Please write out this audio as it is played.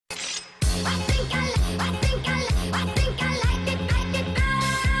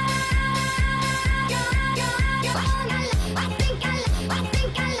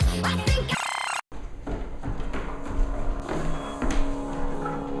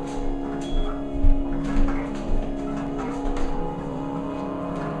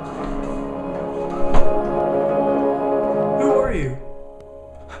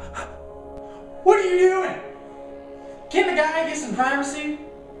What are you doing? Can the guy get some privacy?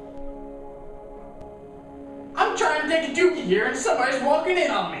 I'm trying to take a dookie here and somebody's walking in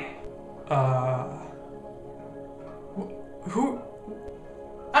on me. Who?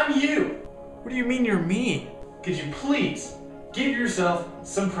 I'm you. What do you mean you're me? Could you please give yourself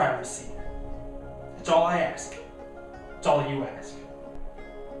some privacy? That's all I ask. That's all you ask.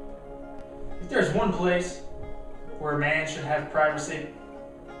 If there's one place where a man should have privacy,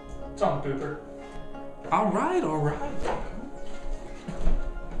 it's on the pooper. Alright.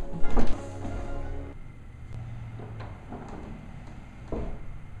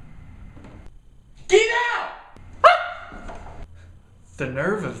 Get out! The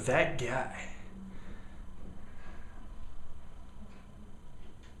nerve of that guy.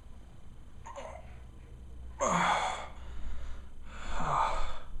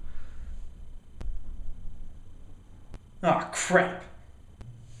 Oh, crap.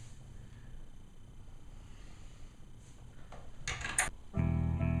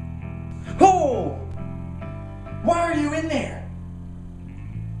 Oh! Why are you in there?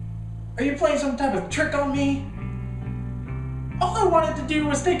 Are you playing some type of trick on me? All I wanted to do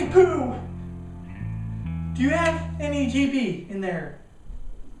was take a poo. Do you have any GB in there?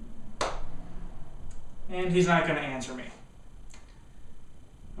 And he's not going to answer me.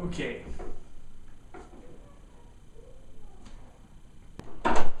 Okay.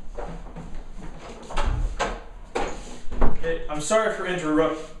 Okay, I'm sorry for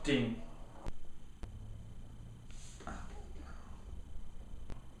interrupting.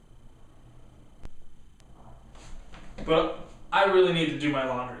 But I really need to do my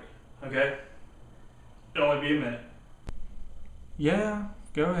laundry, okay? It'll only be a minute. Yeah,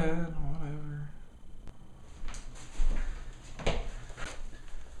 go ahead, whatever.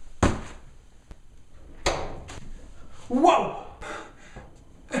 Whoa!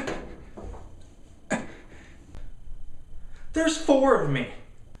 There's 4 of me.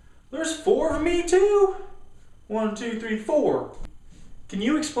 There's 4 of me too? 1, 2, 3, 4. Can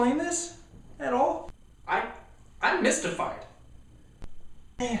you explain this at all? I'm mystified.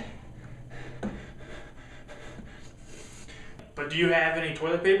 But do you have any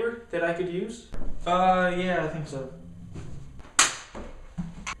toilet paper that I could use? Yeah, I think so.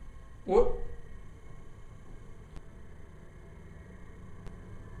 What?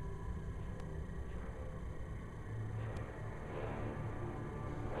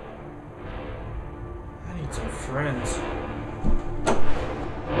 I need some friends.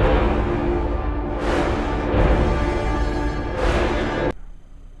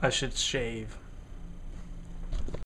 I should shave.